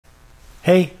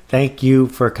Hey, thank you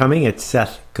for coming. It's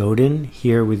Seth Godin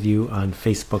here with you on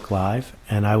Facebook Live,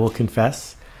 and I will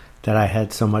confess that I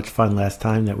had so much fun last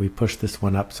time that we pushed this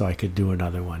one up so I could do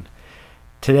another one.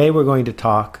 Today we're going to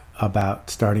talk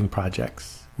about starting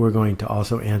projects. We're going to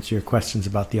also answer your questions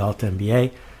about the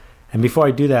altMBA, and before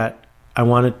I do that, I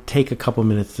want to take a couple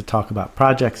minutes to talk about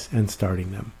projects and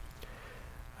starting them.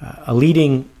 A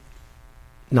leading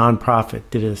nonprofit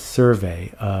did a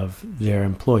survey of their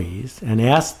employees and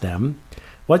asked them,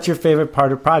 what's your favorite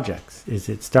part of projects? Is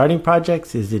it starting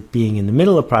projects? Is it being in the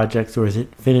middle of projects? Or is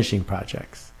it finishing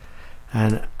projects?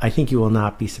 And I think you will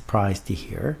not be surprised to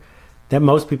hear that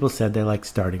most people said they like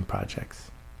starting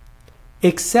projects.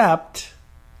 Except,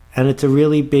 and it's a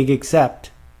really big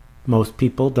except, most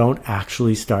people don't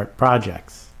actually start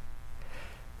projects.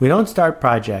 We don't start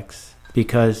projects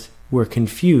because we're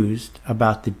confused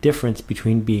about the difference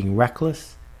between being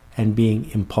reckless and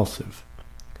being impulsive.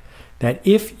 That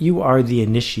if you are the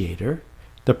initiator,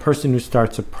 the person who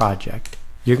starts a project,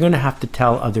 you're going to have to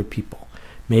tell other people.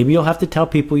 Maybe you'll have to tell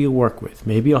people you work with.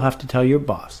 Maybe you'll have to tell your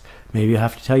boss. Maybe you'll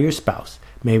have to tell your spouse.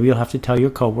 Maybe you'll have to tell your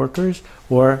coworkers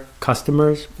or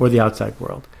customers or the outside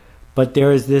world. But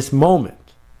there is this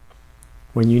moment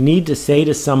when you need to say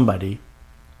to somebody,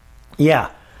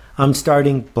 yeah, I'm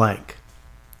starting blank.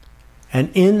 And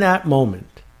in that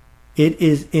moment, it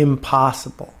is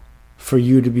impossible for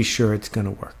you to be sure it's going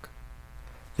to work.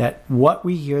 That what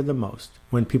we hear the most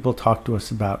when people talk to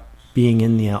us about being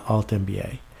in the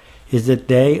altMBA is that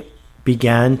they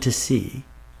began to see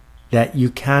that you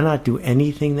cannot do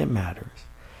anything that matters,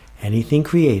 anything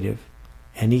creative,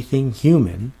 anything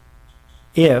human,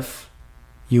 if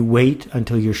you wait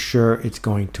until you're sure it's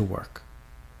going to work.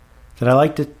 That I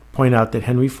like to point out that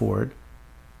Henry Ford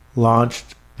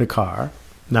launched the car,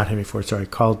 not Henry Ford, sorry,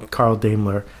 Carl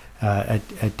Daimler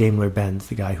at Daimler-Benz,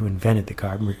 the guy who invented the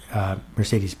car,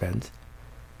 Mercedes-Benz.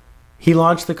 He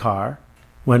launched the car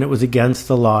when it was against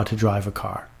the law to drive a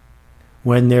car,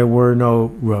 when there were no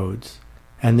roads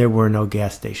and there were no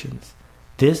gas stations.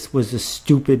 This was a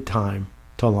stupid time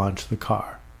to launch the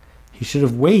car. He should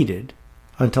have waited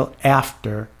until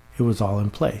after it was all in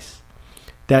place.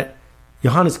 That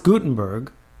Johannes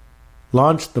Gutenberg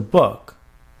launched the book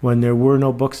when there were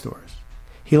no bookstores.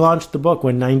 He launched the book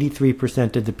when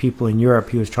 93% of the people in Europe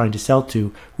he was trying to sell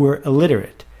to were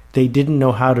illiterate. They didn't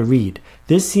know how to read.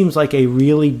 This seems like a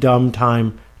really dumb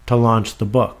time to launch the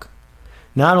book.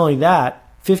 Not only that,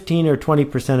 15 or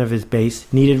 20% of his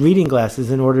base needed reading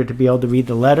glasses in order to be able to read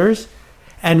the letters,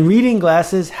 and reading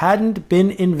glasses hadn't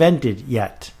been invented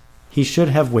yet. He should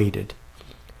have waited.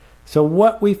 So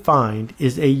what we find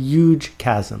is a huge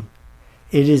chasm.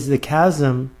 It is the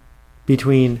chasm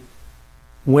between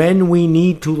when we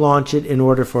need to launch it in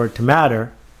order for it to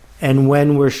matter and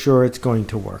when we're sure it's going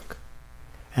to work.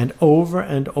 And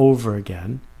over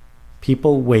again,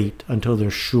 people wait until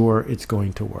they're sure it's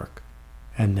going to work.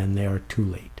 And then they are too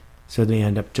late. So they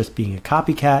end up just being a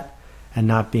copycat and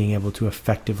not being able to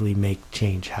effectively make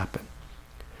change happen.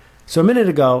 So a minute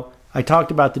ago, I talked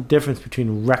about the difference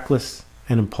between reckless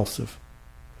and impulsive.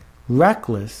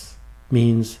 Reckless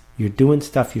means you're doing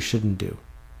stuff you shouldn't do,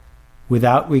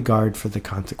 without regard for the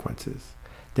consequences,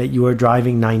 that you are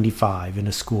driving 95 in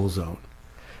a school zone.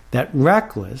 That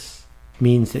reckless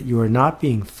means that you are not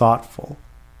being thoughtful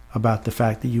about the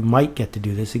fact that you might get to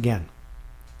do this again.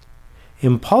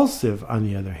 Impulsive, on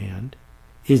the other hand,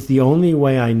 is the only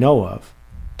way I know of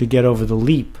to get over the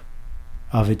leap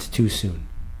of it's too soon.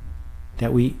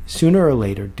 That we sooner or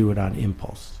later do it on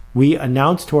impulse. We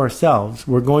announce to ourselves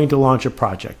we're going to launch a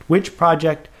project. Which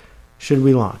project should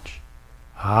we launch?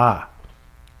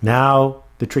 Now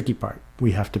the tricky part,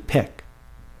 we have to pick.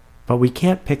 But we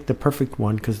can't pick the perfect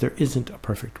one because there isn't a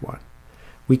perfect one.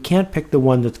 We can't pick the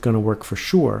one that's going to work for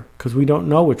sure because we don't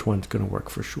know which one's going to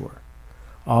work for sure.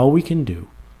 All we can do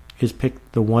is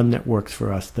pick the one that works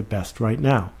for us the best right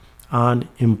now on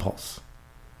impulse.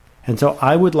 And so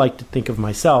I would like to think of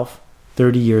myself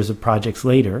 30 years of projects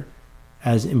later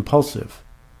as impulsive.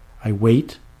 I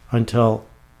wait until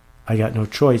I got no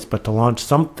choice but to launch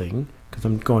something because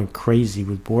I'm going crazy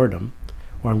with boredom,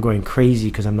 or I'm going crazy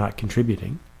because I'm not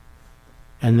contributing,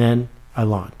 and then I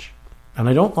launch. And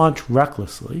I don't launch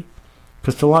recklessly,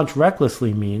 because to launch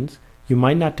recklessly means you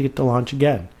might not get to launch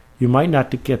again. You might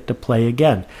not get to play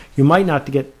again. You might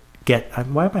not get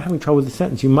why am I having trouble with the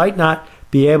sentence? You might not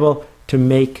be able to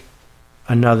make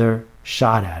another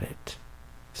shot at it.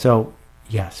 So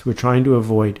yes, we're trying to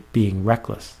avoid being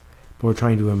reckless, but we're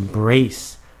trying to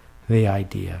embrace the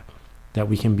idea that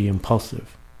we can be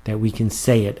impulsive, that we can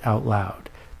say it out loud,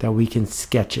 that we can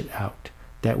sketch it out,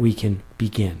 that we can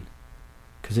begin.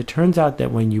 Because it turns out that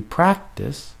when you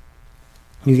practice,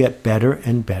 you get better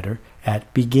and better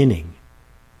at beginning.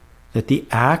 That the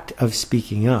act of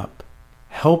speaking up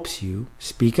helps you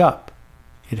speak up.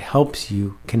 It helps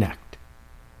you connect.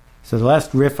 So the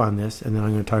last riff on this, and then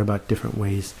I'm going to talk about different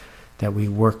ways that we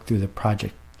work through the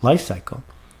project lifecycle,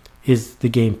 is the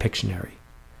game Pictionary.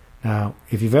 Now,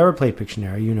 if you've ever played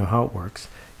Pictionary, you know how it works.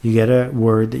 You get a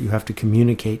word that you have to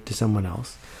communicate to someone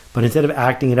else, but instead of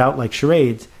acting it out like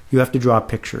charades, you have to draw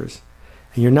pictures.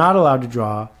 And you're not allowed to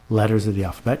draw letters of the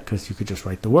alphabet because you could just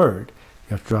write the word.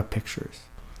 You have to draw pictures.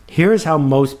 Here's how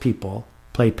most people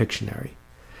play Pictionary.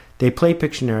 They play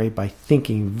Pictionary by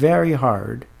thinking very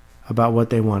hard about what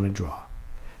they want to draw.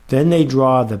 Then they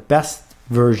draw the best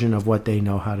version of what they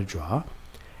know how to draw,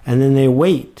 and then they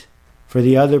wait for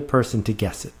the other person to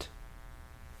guess it.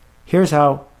 Here's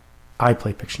how I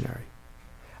play Pictionary.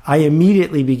 I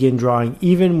immediately begin drawing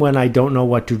even when I don't know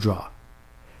what to draw.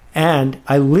 And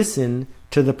I listen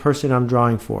to the person I'm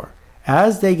drawing for.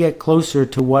 As they get closer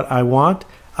to what I want,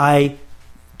 I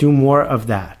do more of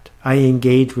that. I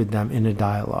engage with them in a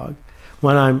dialogue.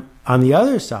 When I'm on the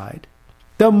other side,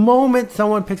 the moment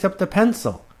someone picks up the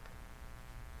pencil,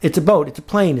 it's a boat, it's a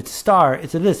plane, it's a star,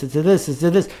 it's a this, it's a this, it's a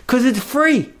this, because it's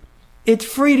free. It's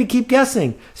free to keep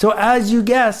guessing. So as you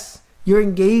guess, you're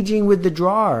engaging with the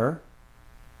drawer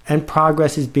and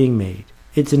progress is being made.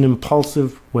 It's an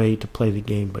impulsive way to play the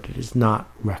game, but it is not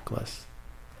reckless.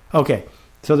 Okay,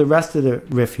 so the rest of the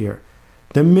riff here.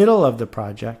 The middle of the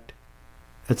project,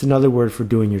 that's another word for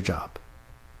doing your job.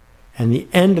 And the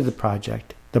end of the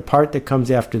project, the part that comes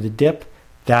after the dip,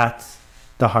 that's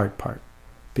the hard part.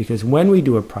 Because when we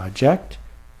do a project,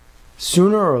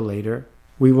 sooner or later,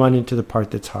 we run into the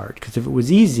part that's hard. Because if it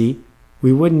was easy,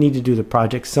 we wouldn't need to do the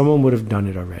project. Someone would have done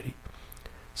it already.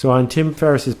 So on Tim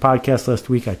Ferriss's podcast last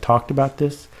week, I talked about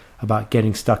this, about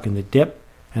getting stuck in the dip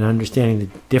and understanding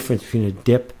the difference between a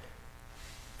dip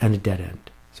and a dead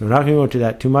end. So we're not going to go into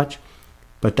that too much,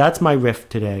 but that's my riff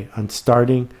today on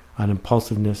starting, on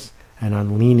impulsiveness, and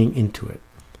on leaning into it.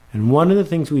 And one of the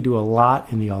things we do a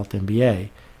lot in the altMBA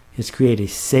is create a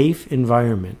safe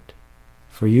environment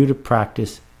for you to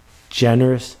practice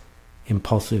generous,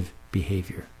 impulsive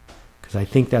behavior. Because I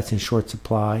think that's in short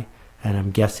supply, and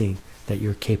I'm guessing that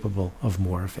you're capable of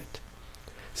more of it.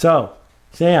 So,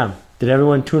 Sam, did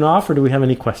everyone tune off, or do we have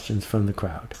any questions from the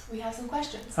crowd? We have some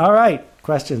questions. All right,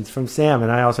 questions from Sam,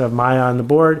 and I also have Maya on the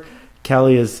board.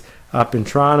 Kelly is up in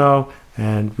Toronto,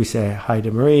 and we say hi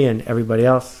to Marie and everybody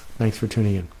else. Thanks for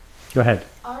tuning in. Go ahead.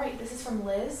 All right, this is from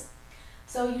Liz.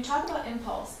 So you talk about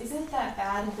impulse. Isn't that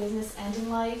bad in business and in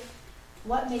life?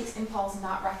 What makes impulse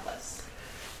not reckless?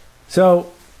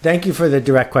 So, thank you for the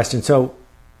direct question. So,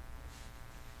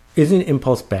 isn't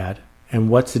impulse bad? And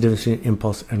what's the difference between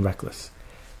impulse and reckless?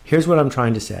 Here's what I'm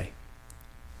trying to say.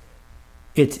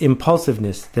 It's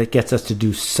impulsiveness that gets us to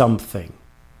do something.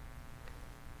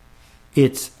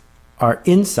 It's our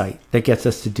insight that gets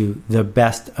us to do the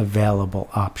best available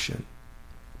option.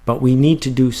 But we need to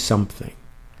do something.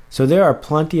 So there are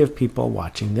plenty of people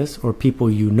watching this, or people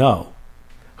you know,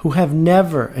 who have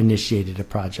never initiated a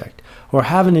project, or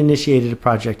haven't initiated a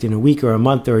project in a week or a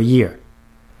month or a year.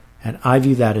 And I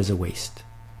view that as a waste.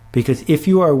 Because if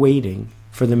you are waiting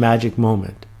for the magic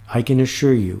moment, I can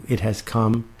assure you it has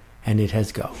come and it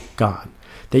has gone.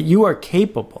 That you are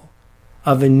capable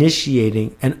of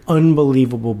initiating an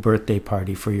unbelievable birthday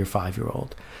party for your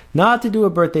 5-year-old. Not to do a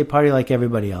birthday party like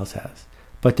everybody else has,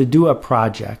 but to do a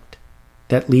project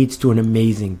that leads to an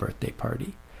amazing birthday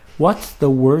party. What's the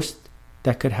worst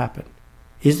that could happen?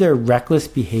 Is there reckless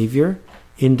behavior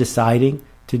in deciding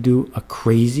to do a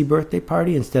crazy birthday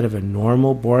party instead of a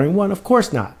normal, boring one? Of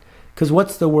course not. Because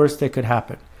what's the worst that could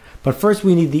happen? But first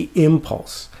we need the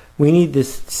impulse. We need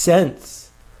this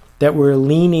sense that we're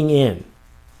leaning in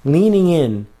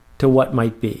to what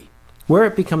might be. Where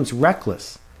it becomes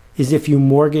reckless is if you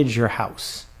mortgage your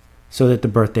house so that the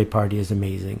birthday party is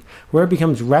amazing. Where it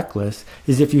becomes reckless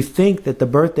is if you think that the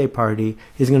birthday party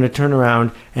is going to turn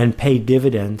around and pay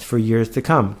dividends for years to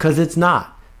come. Because it's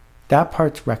not. That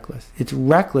part's reckless. It's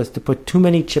reckless to put too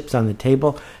many chips on the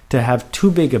table, to have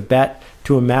too big a bet,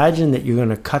 to imagine that you're going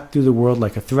to cut through the world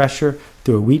like a thresher,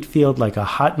 through a wheat field like a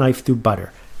hot knife through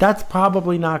butter. That's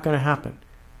probably not going to happen.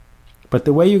 But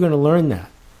the way you're going to learn that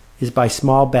is by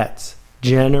small bets,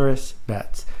 generous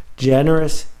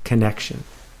connection.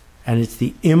 And it's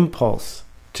the impulse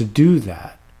to do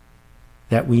that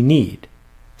that we need.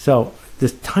 So,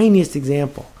 this tiniest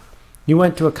example. You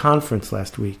went to a conference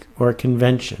last week or a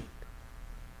convention.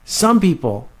 Some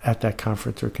people at that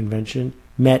conference or convention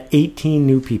met 18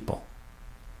 new people.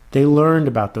 They learned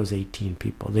about those 18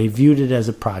 people. They viewed it as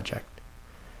a project.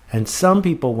 And some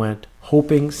people went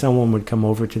hoping someone would come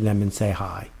over to them and say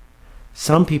hi.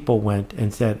 Some people went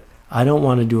and said, I don't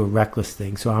want to do a reckless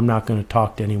thing, so I'm not going to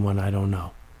talk to anyone I don't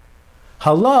know.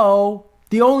 Hello?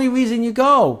 The only reason you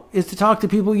go is to talk to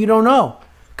people you don't know.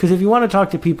 Because if you want to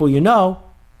talk to people you know,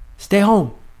 stay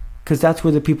home. Because that's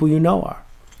where the people you know are.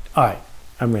 All right,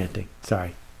 I'm ranting.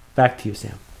 Sorry. Back to you,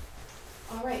 Sam.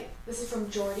 All right, this is from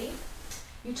Jordy.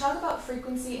 You talk about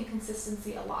frequency and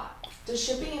consistency a lot. Does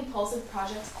shipping impulsive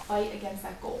projects fight against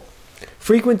that goal?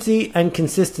 Frequency and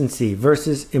consistency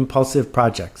versus impulsive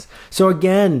projects. So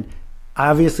again,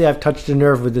 obviously I've touched a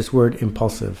nerve with this word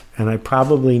impulsive, and I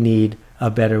probably need a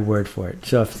better word for it.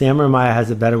 So if Sam or Maya has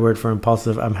a better word for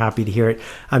impulsive, I'm happy to hear it.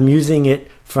 I'm using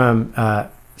it from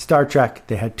Star Trek.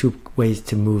 They had two ways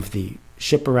to move the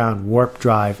ship around: warp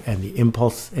drive and the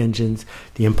impulse engines.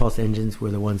 The impulse engines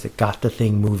were the ones that got the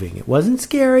thing moving. It wasn't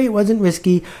scary, it wasn't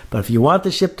risky, but if you want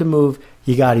the ship to move,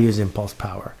 you got to use impulse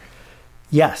power.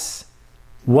 Yes,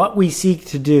 what we seek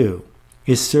to do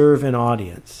is serve an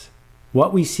audience.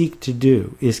 What we seek to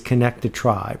do is connect a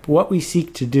tribe. What we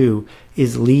seek to do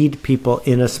is lead people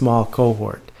in a small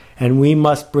cohort. And we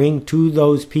must bring to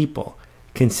those people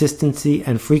consistency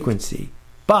and frequency.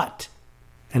 But,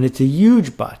 and it's a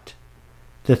huge but,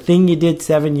 the thing you did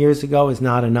 7 years ago is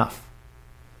not enough.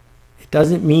 It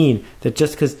doesn't mean that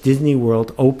just because Disney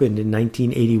World opened in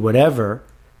 1980 whatever,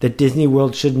 that Disney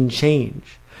World shouldn't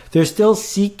change. They're still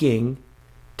seeking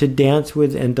to dance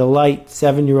with and delight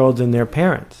 7-year-olds and their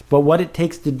parents. But what it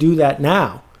takes to do that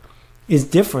now is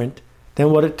different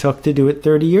than what it took to do it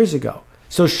 30 years ago.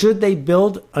 So should they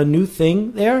build a new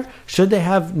thing there? Should they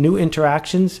have new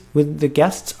interactions with the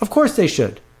guests? Of course they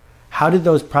should. How did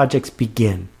those projects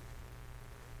begin?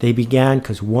 They began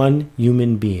because one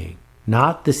human being,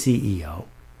 not the CEO,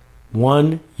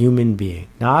 one human being,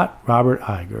 not Robert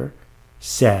Iger,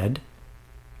 said,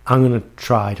 I'm going to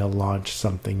try to launch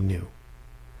something new.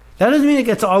 That doesn't mean it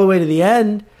gets all the way to the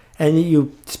end and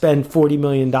you spend $40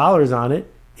 million on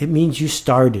it. It means you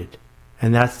started.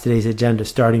 And that's today's agenda,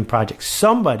 starting projects.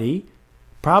 Somebody,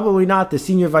 probably not the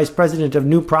senior vice president of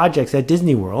new projects at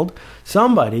Disney World,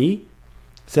 somebody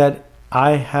said,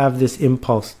 I have this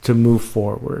impulse to move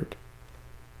forward.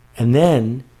 And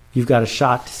then you've got a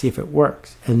shot to see if it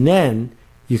works. And then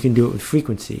you can do it with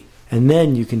frequency. And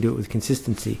then you can do it with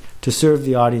consistency to serve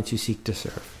the audience you seek to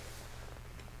serve.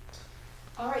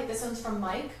 All right, this one's from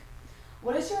Mike.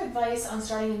 What is your advice on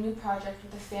starting a new project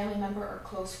with a family member or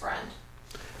close friend?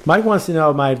 Mike wants to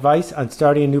know my advice on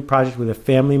starting a new project with a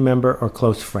family member or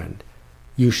close friend.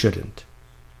 You shouldn't.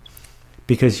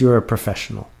 Because you're a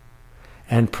professional.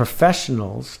 And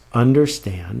professionals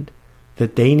understand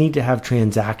that they need to have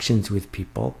transactions with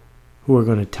people who are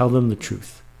going to tell them the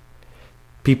truth.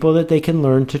 People that they can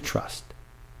learn to trust,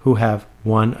 who have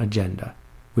one agenda,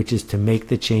 which is to make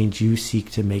the change you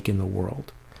seek to make in the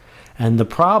world. And the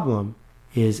problem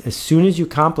is, as soon as you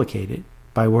complicate it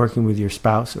by working with your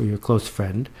spouse or your close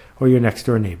friend or your next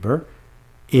door neighbor,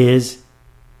 is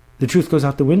the truth goes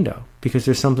out the window because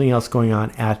there's something else going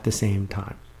on at the same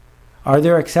time. Are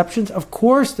there exceptions? Of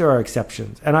course there are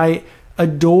exceptions. And I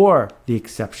adore the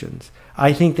exceptions.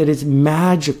 I think that it's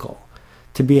magical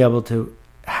to be able to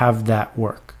have that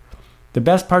work. The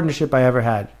best partnership I ever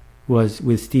had was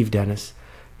with Steve Dennis.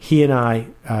 He and I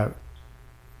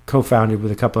co-founded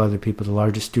with a couple other people the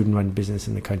largest student-run business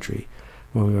in the country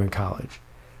when we were in college.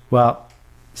 Well,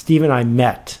 Steve and I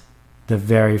met the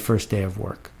very first day of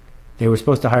work. They were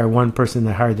supposed to hire one person.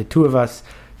 They hired the two of us.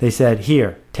 They said,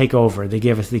 here, take over. They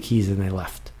gave us the keys and they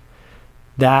left.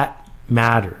 That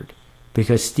mattered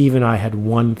because Steve and I had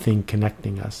one thing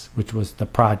connecting us, which was the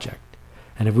project.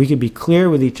 And if we could be clear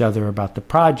with each other about the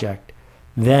project,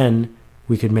 then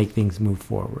we could make things move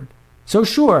forward. So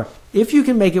sure, if you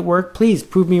can make it work, please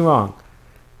prove me wrong.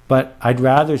 But I'd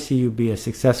rather see you be a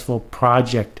successful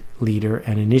project leader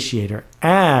and initiator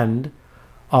and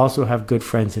also have good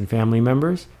friends and family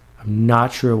members. I'm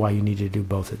not sure why you need to do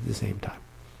both at the same time.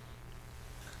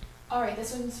 All right,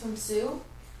 this one's from Sue.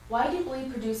 Why do you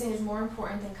believe producing is more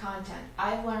important than content?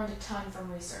 I've learned a ton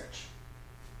from research.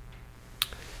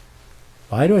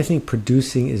 Why do I think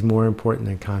producing is more important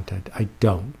than content? I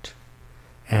don't.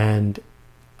 And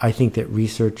I think that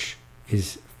research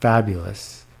is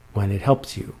fabulous when it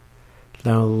helps you.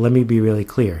 Now, let me be really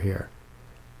clear here.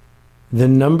 The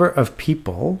number of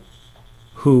people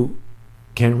who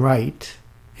can write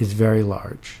is very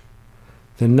large.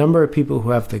 The number of people who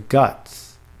have the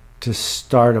guts to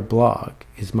start a blog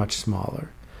is much smaller.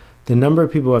 The number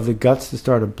of people who have the guts to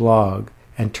start a blog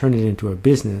and turn it into a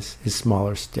business is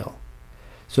smaller still.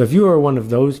 So if you are one of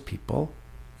those people,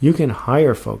 you can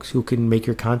hire folks who can make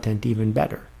your content even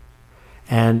better.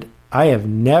 And I have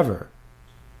never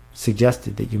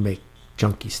suggested that you make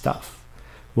junky stuff.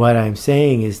 What I'm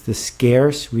saying is the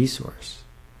scarce resource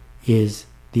is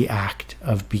the act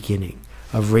of beginning,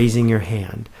 of raising your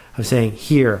hand, of saying,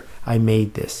 here, I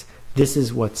made this. This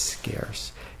is what's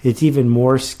scarce. It's even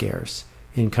more scarce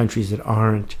in countries that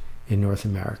aren't in North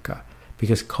America,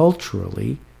 because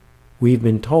culturally, we've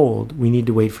been told we need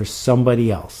to wait for somebody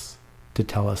else to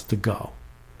tell us to go.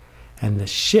 And the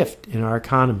shift in our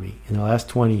economy in the last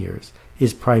 20 years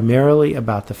is primarily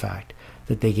about the fact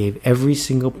that they gave every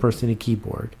single person a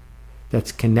keyboard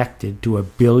that's connected to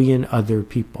 1 billion other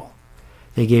people.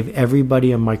 They gave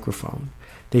everybody a microphone.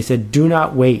 They said, do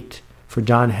not wait for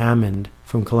John Hammond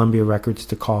from Columbia Records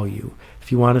to call you.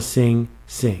 If you want to sing,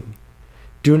 sing.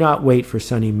 Do not wait for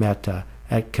Sonny Mehta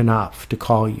at Knopf to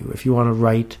call you. If you want to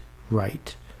write,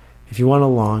 write. If you want to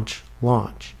launch,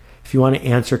 launch. If you want to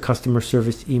answer customer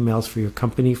service emails for your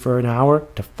company for an hour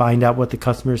to find out what the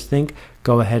customers think,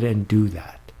 go ahead and do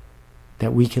that.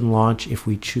 That we can launch if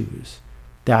we choose.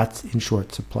 That's in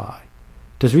short supply.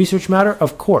 Does research matter?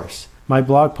 Of course. My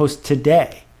blog post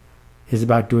today is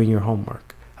about doing your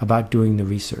homework, about doing the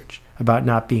research, about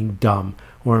not being dumb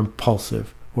or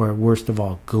impulsive or, worst of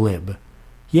all, glib.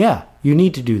 Yeah, you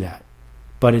need to do that.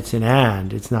 But it's an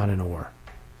and, it's not an or.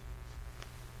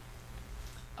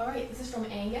 All right, this is from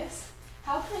Angus.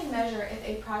 How can I measure if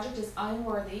a project is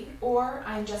unworthy or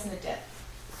I'm just in a dip?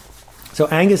 So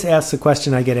Angus asks a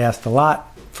question I get asked a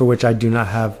lot, for which I do not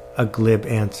have a glib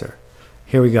answer.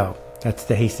 Here we go. That's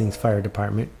the Hastings Fire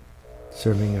Department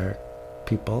serving our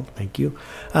people. Thank you.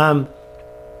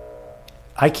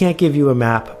 I can't give you a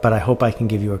map, but I hope I can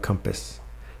give you a compass.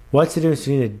 What's the difference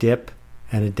between a dip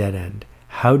and a dead end?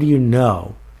 How do you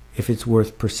know if it's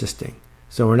worth persisting?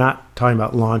 So we're not talking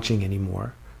about launching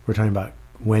anymore. We're talking about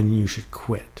when you should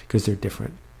quit, because they're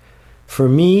different. For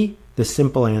me, the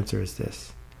simple answer is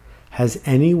this. Has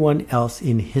anyone else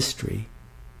in history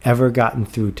ever gotten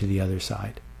through to the other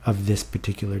side of this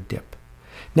particular dip?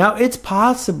 Now, it's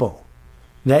possible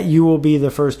that you will be the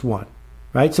first one,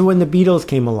 right? So when the Beatles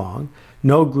came along,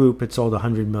 no group had sold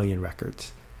 100 million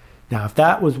records. Now, if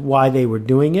that was why they were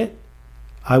doing it,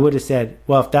 I would have said,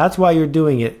 well, if that's why you're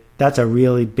doing it, that's a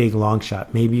really big long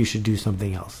shot. Maybe you should do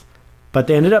something else. But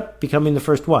they ended up becoming the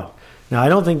first one. Now, I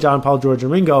don't think John, Paul, George,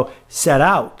 and Ringo set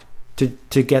out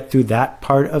to get through that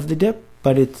part of the dip,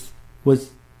 but it was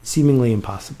seemingly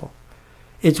impossible.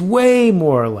 It's way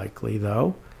more likely,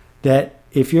 though, that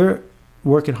if you're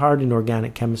working hard in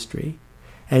organic chemistry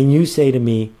and you say to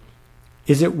me,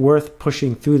 is it worth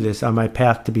pushing through this on my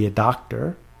path to be a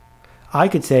doctor? I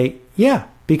could say, yeah,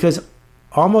 because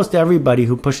almost everybody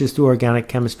who pushes through organic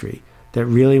chemistry that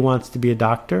really wants to be a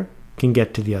doctor can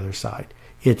get to the other side.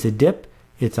 It's a dip.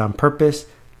 It's on purpose.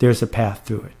 There's a path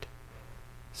through it.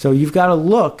 So you've got to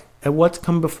look at what's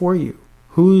come before you.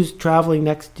 Who's traveling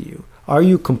next to you? Are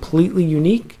you completely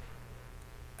unique?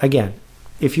 Again,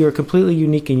 if you're completely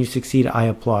unique and you succeed, I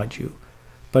applaud you.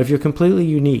 But if you're completely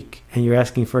unique and you're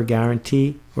asking for a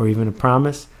guarantee or even a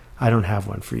promise, I don't have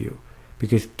one for you.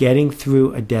 Because getting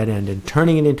through a dead end and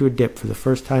turning it into a dip for the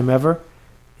first time ever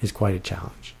is quite a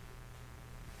challenge.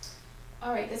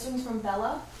 All right, this one's from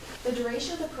Bella. The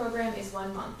duration of the program is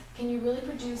 1 month. Can you really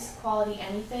produce quality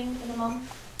anything in a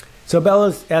month? So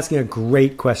Bella's asking a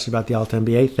great question about the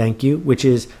altMBA, thank you, which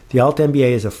is the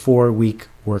altMBA is a 4-week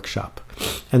workshop.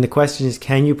 And the question is,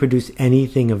 can you produce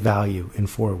anything of value in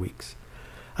 4 weeks?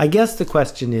 I guess the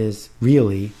question is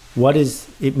really, what does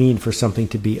it mean for something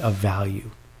to be of value?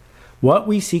 What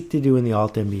we seek to do in the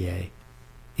altMBA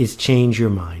is change your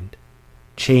mind,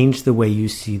 change the way you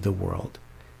see the world,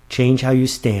 change how you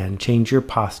stand, change your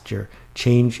posture,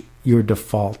 change your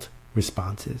default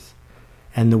responses.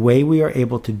 And the way we are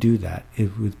able to do that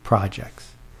is with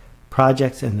projects.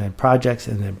 Projects and then projects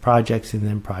and then projects and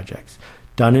then projects.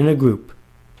 Done in a group,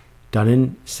 done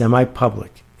in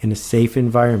semi-public, in a safe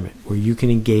environment where you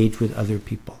can engage with other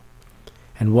people.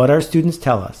 And what our students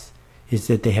tell us is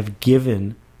that they have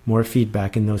given more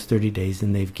feedback in those 30 days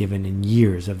than they've given in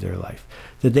years of their life.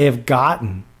 That they have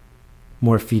gotten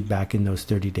more feedback in those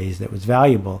 30 days that was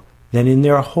valuable than in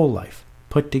their whole life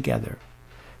put together.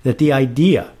 That the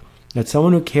idea that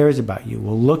someone who cares about you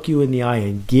will look you in the eye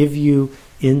and give you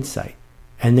insight,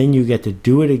 and then you get to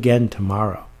do it again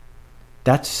tomorrow,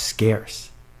 that's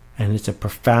scarce, and it's a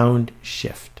profound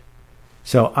shift.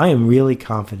 So I am really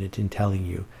confident in telling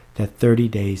you that 30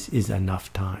 days is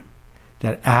enough time.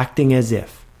 That acting as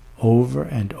if over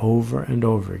and over and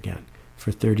over again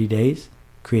for 30 days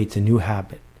creates a new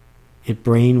habit. It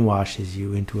brainwashes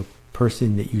you into a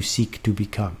person that you seek to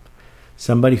become.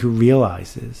 Somebody who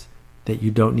realizes that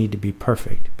you don't need to be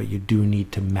perfect, but you do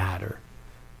need to matter.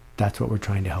 That's what we're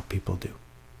trying to help people do.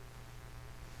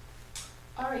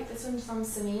 All right, this one's from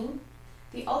Samin.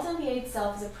 The altMBA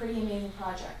itself is a pretty amazing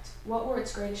project. What were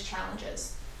its greatest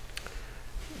challenges?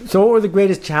 So what were the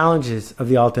greatest challenges of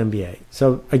the altMBA?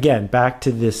 So again, back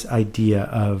to this idea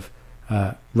of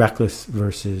reckless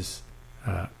versus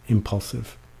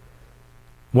impulsive.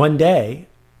 One day,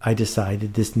 I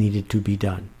decided this needed to be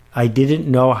done. I didn't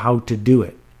know how to do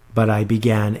it, but I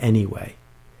began anyway.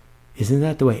 Isn't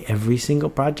that the way every single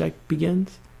project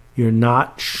begins? You're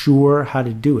not sure how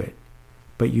to do it,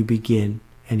 but you begin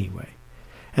anyway.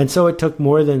 And so it took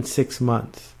more than 6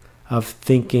 months of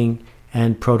thinking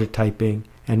and prototyping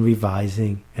and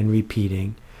revising and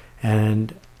repeating.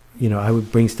 And, I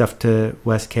would bring stuff to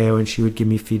West KO and she would give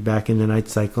me feedback, and then I'd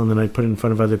cycle, and then I'd put it in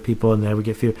front of other people, and then I would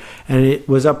get feedback. And it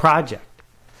was a project.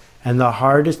 And the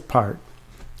hardest part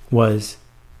was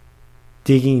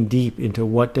digging deep into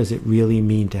what does it really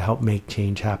mean to help make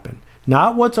change happen.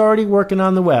 Not what's already working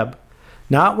on the web,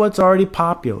 not what's already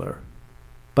popular,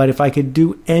 but if I could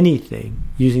do anything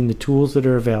using the tools that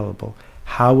are available,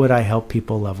 how would I help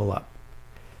people level up?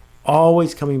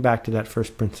 Always coming back to that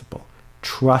first principle,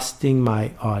 trusting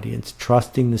my audience,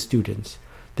 trusting the students,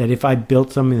 that if I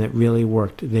built something that really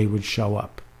worked, they would show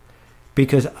up.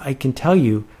 Because I can tell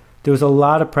you, there was a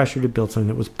lot of pressure to build something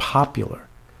that was popular,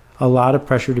 a lot of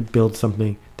pressure to build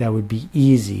something that would be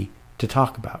easy to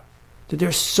talk about. That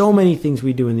there's so many things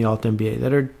we do in the altMBA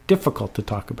that are difficult to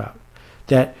talk about,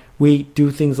 that we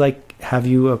do things like have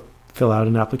you fill out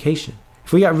an application.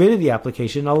 If we got rid of the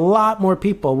application, a lot more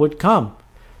people would come.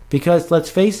 Because let's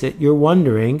face it, you're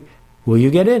wondering, will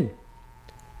you get in?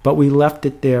 But we left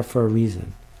it there for a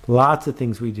reason. Lots of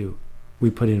things we do, we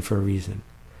put in for a reason.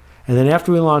 And then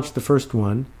after we launched the first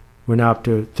one, we're now up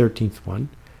to 13th one,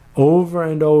 over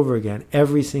and over again,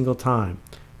 every single time,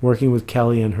 working with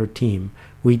Kelly and her team,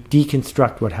 we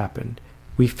deconstruct what happened.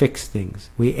 We fix things,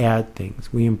 we add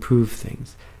things, we improve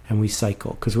things, and we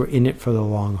cycle, because we're in it for the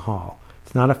long haul.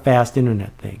 It's not a fast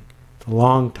internet thing. It's a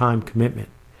long time commitment.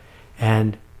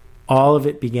 And all of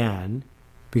it began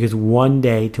because one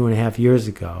day, 2.5 years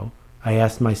ago, I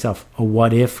asked myself a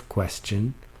what if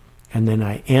question, and then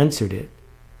I answered it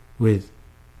with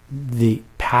the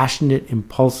passionate,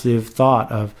 impulsive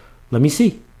thought of, let me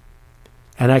see.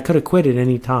 And I could have quit at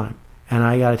any time. And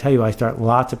I got to tell you, I start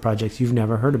lots of projects you've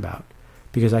never heard about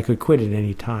because I could quit at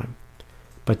any time.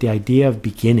 But the idea of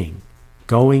beginning,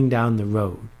 going down the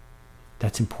road,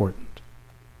 that's important.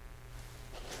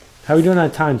 How are we doing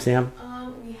on time, Sam?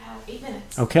 We have 8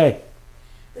 minutes. Okay.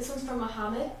 This one's from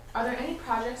Mohammed. Are there any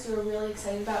projects you are really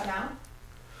excited about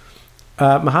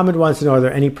now? Mohammed wants to know, are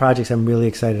there any projects I'm really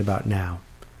excited about now?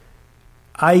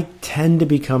 I tend to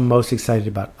become most excited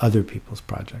about other people's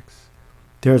projects.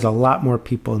 There's a lot more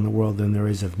people in the world than there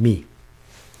is of me.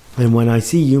 And when I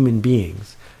see human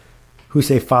beings who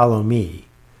say, follow me,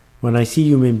 when I see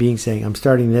human beings saying, I'm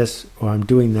starting this, or I'm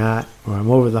doing that, or I'm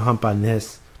over the hump on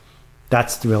this,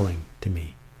 that's thrilling to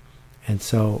me. And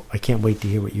so I can't wait to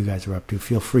hear what you guys are up to.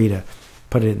 Feel free to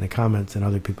put it in the comments and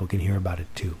other people can hear about it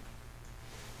too.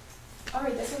 All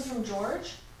right, this one's from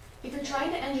George. If you're trying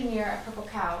to engineer a Purple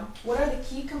Cow, what are the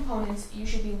key components you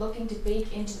should be looking to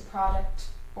bake into the product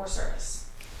or service?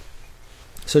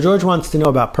 So George wants to know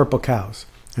about purple cows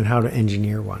and how to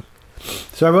engineer one.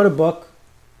 So I wrote a book.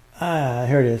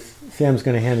 Here it is. Sam's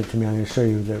going to hand it to me. I'm going to show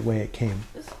you the way it came.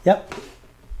 Yep.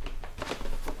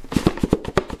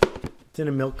 It's in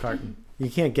a milk carton. You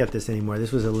can't get this anymore.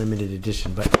 This was a limited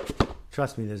edition, but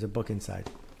trust me, there's a book inside.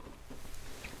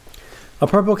 A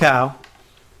purple cow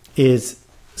is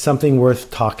something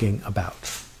worth talking about.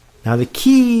 Now, the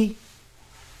key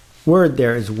word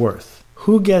there is worth.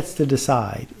 Who gets to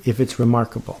decide if it's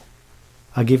remarkable?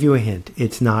 I'll give you a hint.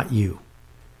 It's not you.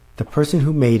 The person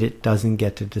who made it doesn't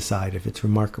get to decide if it's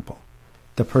remarkable.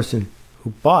 The person who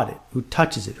bought it, who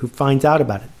touches it, who finds out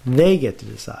about it, they get to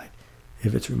decide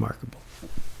if it's remarkable.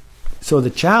 So the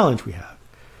challenge we have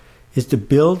is to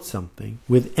build something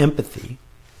with empathy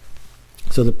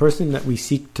so the person that we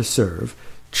seek to serve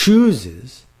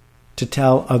chooses to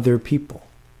tell other people.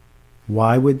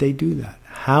 Why would they do that?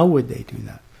 How would they do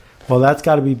that? Well, that's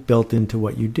got to be built into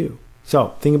what you do.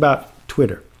 So think about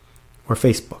Twitter or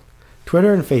Facebook.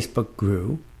 Twitter and Facebook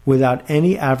grew without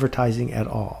any advertising at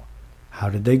all. How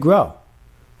did they grow?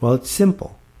 Well, it's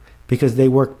simple. Because they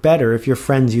work better if your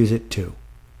friends use it too.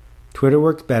 Twitter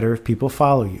works better if people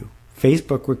follow you.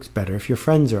 Facebook works better if your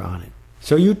friends are on it.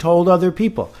 So you told other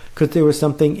people because there was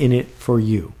something in it for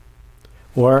you.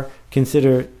 Or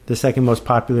consider the second most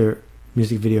popular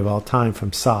music video of all time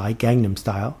from Psy, Gangnam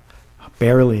Style,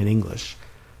 barely in English.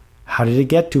 How did it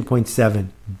get 2.7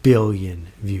 billion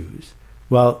views?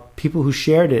 Well, people who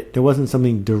shared it, there wasn't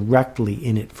something directly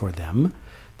in it for them.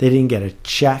 They didn't get a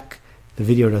check. The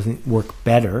video doesn't work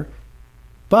better.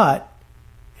 But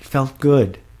it felt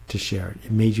good to share it.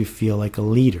 It made you feel like a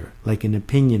leader, like an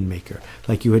opinion maker,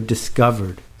 like you had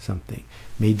discovered something,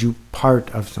 made you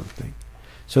part of something.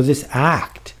 So this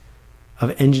act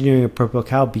of engineering a purple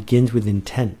cow begins with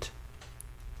intent.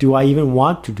 Do I even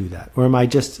want to do that? Or am I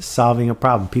just solving a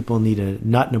problem? People need a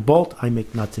nut and a bolt. I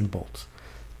make nuts and bolts.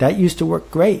 That used to work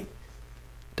great.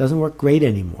 Doesn't work great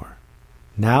anymore.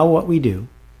 Now what we do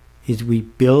is we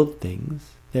build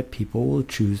things that people will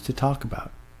choose to talk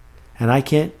about. And I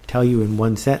can't tell you in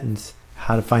one sentence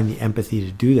how to find the empathy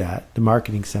to do that. The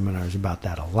marketing seminar is about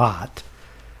that a lot.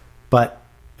 But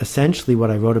essentially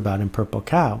what I wrote about in Purple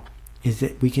Cow is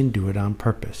that we can do it on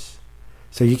purpose.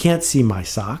 So you can't see my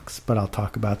socks, but I'll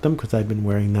talk about them because I've been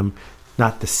wearing them,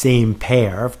 not the same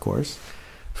pair, of course,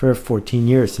 for 14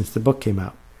 years since the book came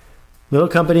out. Little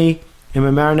company in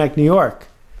Mamaroneck, New York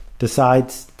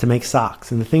decides to make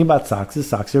socks. And the thing about socks is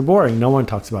socks are boring. No one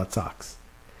talks about socks.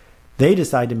 They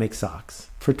decide to make socks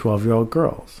for 12-year-old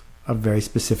girls, a very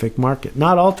specific market.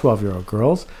 Not all 12-year-old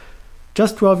girls,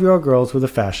 just 12-year-old girls with a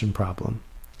fashion problem.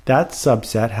 That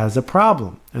subset has a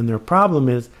problem. And their problem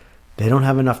is they don't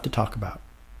have enough to talk about.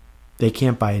 They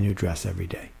can't buy a new dress every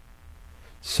day.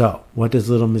 So what does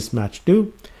Little Mismatch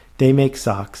do? They make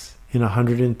socks in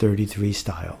 133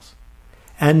 styles.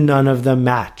 And none of them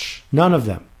match. None of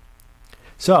them.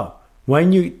 So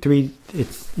when you get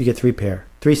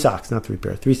three socks, not three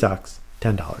pair, three socks,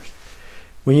 $10.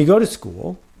 When you go to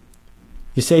school,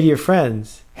 you say to your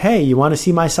friends, hey, you want to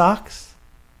see my socks?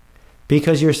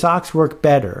 Because your socks work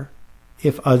better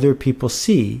if other people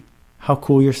see how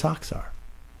cool your socks are.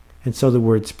 And so the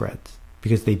word spreads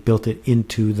because they built it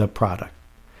into the product.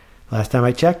 Last time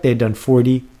I checked, they had done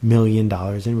 $40 million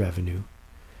in revenue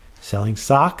selling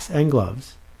socks and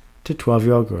gloves to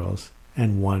 12-year-old girls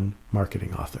and one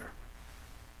marketing author.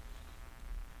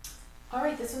 All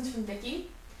right, this one's from Vicky.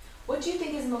 What do you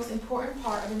think is the most important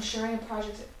part of ensuring a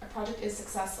project is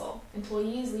successful?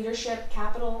 Employees, leadership,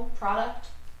 capital, product?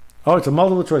 Oh, it's a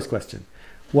multiple choice question.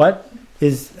 What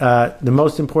is the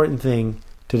most important thing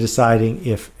to deciding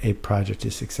if a project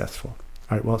is successful?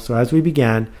 All right, well, so as we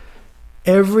began,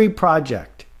 every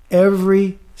project,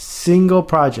 every single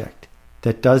project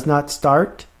that does not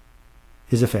start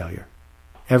is a failure.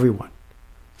 Every one.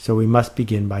 So we must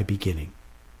begin by beginning.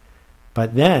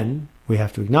 But then we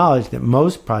have to acknowledge that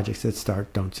most projects that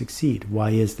start don't succeed.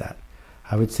 Why is that?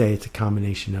 I would say it's a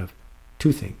combination of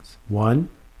two things. One,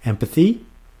 empathy.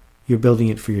 You're building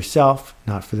it for yourself,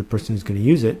 not for the person who's going to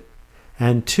use it.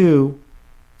 And two,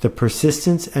 the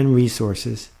persistence and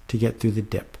resources to get through the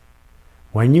dip.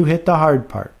 When you hit the hard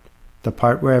part, the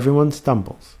part where everyone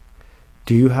stumbles,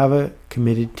 do you have a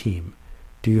committed team?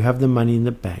 Do you have the money in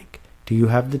the bank? Do you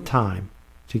have the time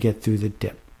to get through the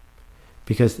dip?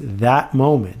 Because that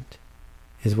moment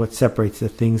is what separates the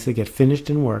things that get finished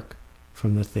in work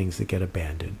from the things that get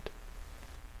abandoned.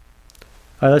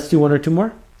 All right, let's do one or two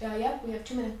more. Yeah, we have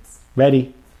 2 minutes.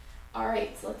 Ready. All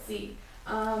right, so let's see.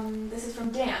 This is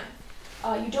from Dan.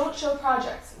 You don't show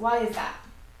projects. Why is that?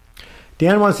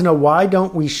 Dan wants to know, why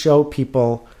don't we show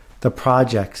people the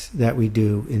projects that we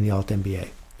do in the altMBA?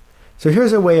 So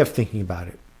here's a way of thinking about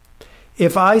it.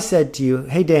 If I said to you,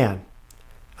 hey Dan,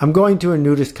 I'm going to a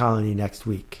nudist colony next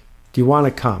week. Do you want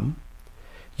to come?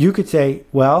 You could say,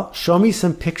 well, show me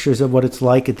some pictures of what it's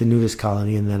like at the nudist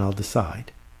colony and then I'll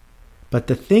decide. But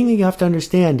the thing you have to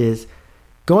understand is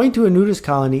going to a nudist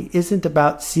colony isn't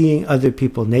about seeing other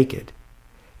people naked.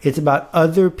 It's about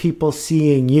other people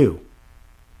seeing you.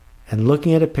 And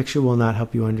looking at a picture will not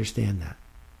help you understand that.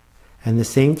 And the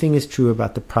same thing is true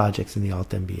about the projects in the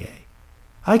altMBA.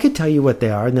 I could tell you what they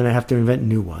are and then I have to invent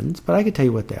new ones, but I could tell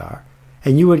you what they are.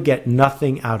 And you would get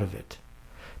nothing out of it.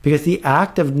 Because the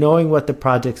act of knowing what the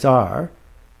projects are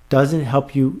doesn't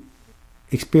help you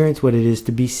experience what it is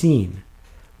to be seen,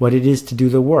 what it is to do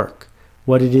the work,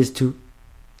 what it is to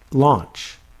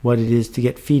launch, what it is to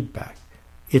get feedback.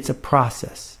 It's a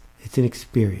process. It's an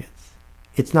experience.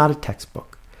 It's not a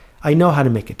textbook. I know how to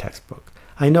make a textbook.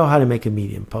 I know how to make a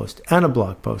Medium post and a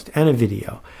blog post and a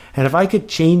video. And if I could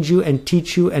change you and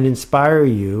teach you and inspire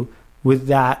you with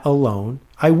that alone,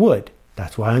 I would.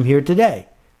 That's why I'm here today,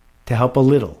 to help a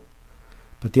little.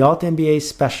 But the altMBA is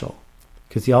special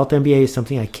because the altMBA is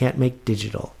something I can't make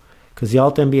digital. Because the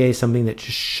altMBA is something that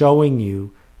just showing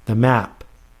you the map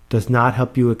does not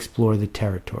help you explore the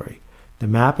territory. The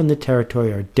map and the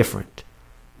territory are different.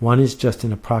 One is just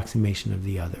an approximation of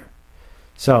the other.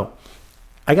 So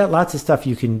I got lots of stuff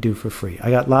you can do for free. I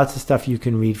got lots of stuff you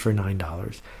can read for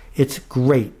 $9. It's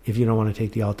great if you don't want to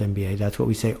take the altMBA. That's what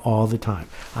we say all the time.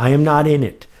 I am not in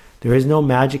it. There is no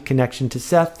magic connection to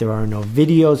Seth. There are no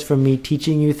videos from me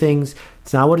teaching you things.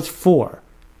 It's not what it's for.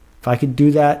 If I could do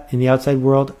that in the outside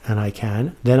world, and I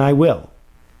can, then I will.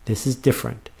 This is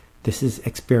different. This is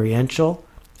experiential,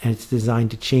 and it's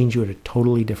designed to change you at a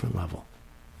totally different level.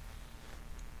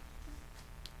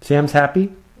 Sam's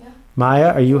happy? Yeah.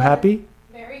 Maya, are you happy?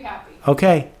 Very happy.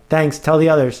 Okay, thanks. Tell the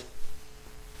others.